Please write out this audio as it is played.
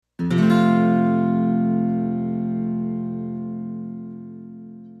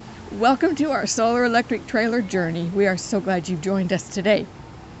Welcome to our solar electric trailer journey. We are so glad you've joined us today.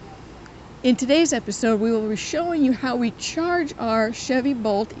 In today's episode, we will be showing you how we charge our Chevy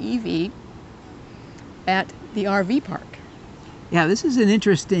Bolt EV at the RV park. Yeah, this is an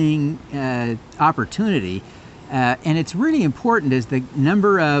interesting opportunity, and it's really important as the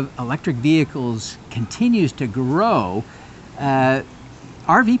number of electric vehicles continues to grow.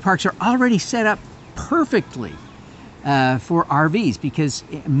 RV parks are already set up perfectly for RVs because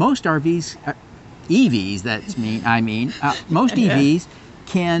most RVs, most EVs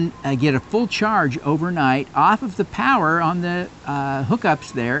can get a full charge overnight off of the power on the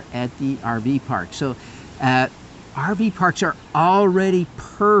hookups there at the RV park. So RV parks are already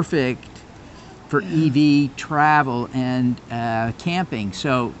perfect for EV travel and camping.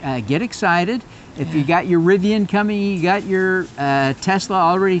 So get excited. If you got your Rivian coming, you got your Tesla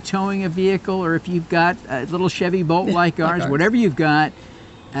already towing a vehicle, or if you've got a little Chevy Bolt like ours, whatever you've got,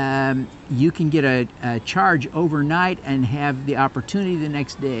 you can get a charge overnight and have the opportunity the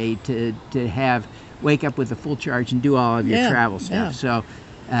next day to wake up with a full charge and do all of your travel stuff. So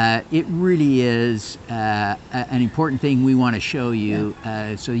it really is an important thing we want to show you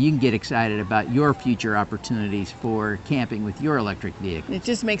so you can get excited about your future opportunities for camping with your electric vehicle. It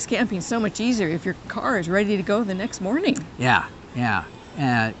just makes camping so much easier if your car is ready to go the next morning. Yeah.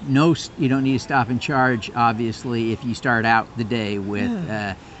 No, you don't need to stop and charge, obviously, if you start out the day with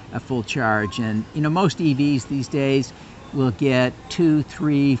a full charge. And, most EVs these days will get 200,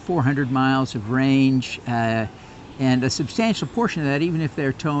 300, 400 miles of range, and a substantial portion of that, even if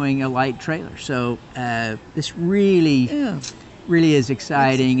they're towing a light trailer. So this really is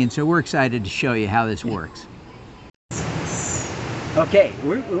exciting, and so we're excited to show you how this works. Okay,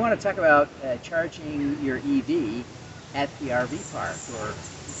 we want to talk about charging your EV at the RV park or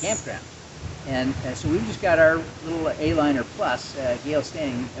campground. And so we've just got our little A-Liner Plus, Gail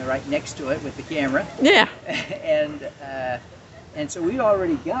standing right next to it with the camera. Yeah. And so we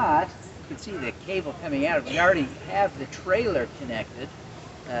already got, you can see the cable coming out. We already have the trailer connected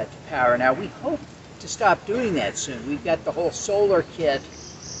to power. Now we hope to stop doing that soon. We've got the whole solar kit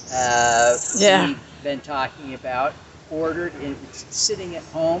we've been talking about, ordered, and it's sitting at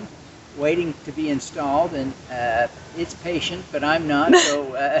home waiting to be installed, and it's patient, but I'm not,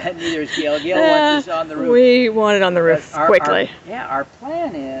 so neither is Gail. Gail wants this on the roof. We want it on the roof quickly. Our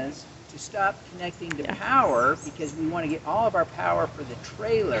plan is to stop connecting to power because we want to get all of our power for the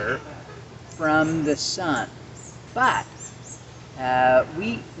trailer from the sun. But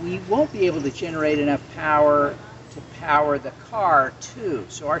we won't be able to generate enough power to power the car too.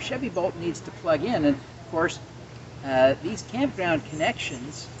 So our Chevy Bolt needs to plug in, and of course these campground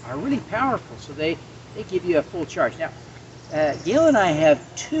connections are really powerful, so they give you a full charge. Now, Gail and I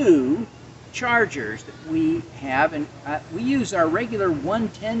have two chargers that we have, and we use our regular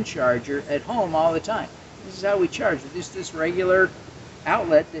 110 charger at home all the time. This is how we charge. Just this regular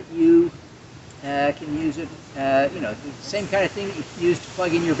outlet that you can use it, the same kind of thing that you use to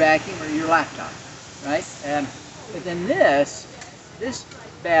plug in your vacuum or your laptop, right? But then this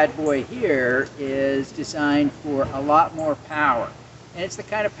bad boy here is designed for a lot more power. And it's the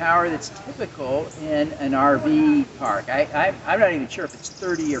kind of power that's typical in an RV park. I'm not even sure if it's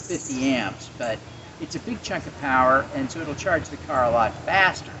 30 or 50 amps, but it's a big chunk of power, and so it'll charge the car a lot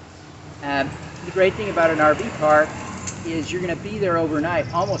faster. The great thing about an RV park is you're going to be there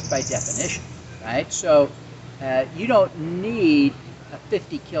overnight almost by definition, right? So you don't need a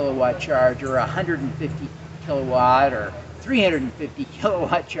 50 kilowatt charge or a 150 kilowatt or 350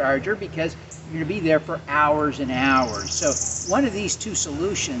 kilowatt charger because you're going to be there for hours and hours. So one of these two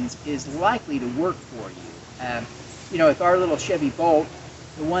solutions is likely to work for you. With our little Chevy Bolt,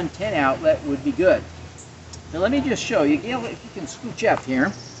 the 110 outlet would be good. Now let me just show you, Gail, if you can scooch up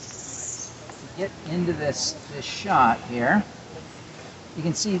here, get into this shot here. You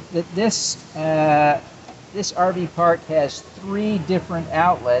can see that this RV park has 3 different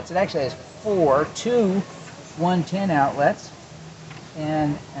outlets. It actually has 4, 2 110 outlets,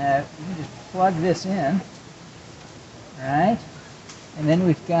 and you can just plug this in, right? And then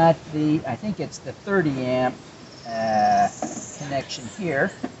we've got I think it's the 30 amp connection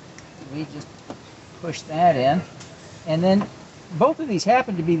here. We just push that in, and then both of these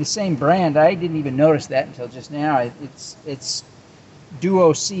happen to be the same brand. I didn't even notice that until just now. It's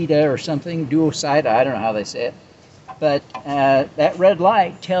Duocida or something, Duocida, I don't know how they say it. But that red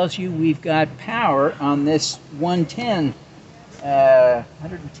light tells you we've got power on this 110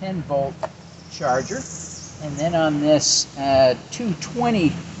 volt charger, and then on this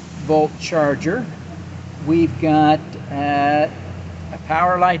 220 volt charger we've got a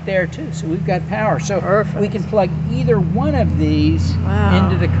power light there too. So we've got power. So Perfect. we can plug either one of these Wow.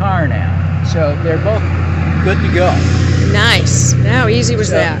 into the car now. So they're both good to go. Nice. How easy was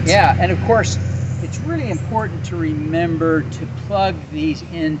So, that? yeah, and of course, it's really important to remember to plug these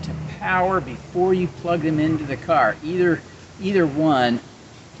into power before you plug them into the car. Either one,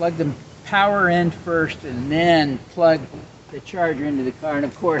 plug the power in first and then plug the charger into the car. And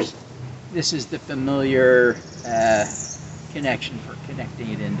of course, this is the familiar connection for connecting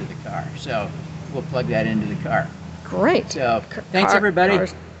it into the car. So we'll plug that into the car. Great. So thanks, everybody.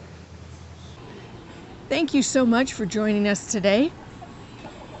 Thank you so much for joining us today.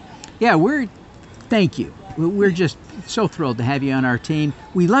 Yeah, thank you. We're just so thrilled to have you on our team.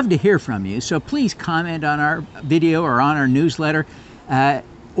 We love to hear from you, so please comment on our video or on our newsletter.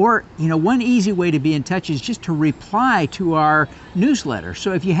 Or, one easy way to be in touch is just to reply to our newsletter.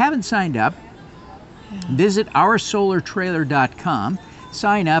 So if you haven't signed up, visit OurSolarTrailer.com,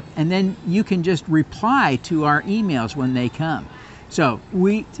 sign up, and then you can just reply to our emails when they come. So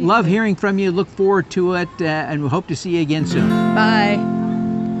we love hearing from you, look forward to it, and we hope to see you again soon. Bye.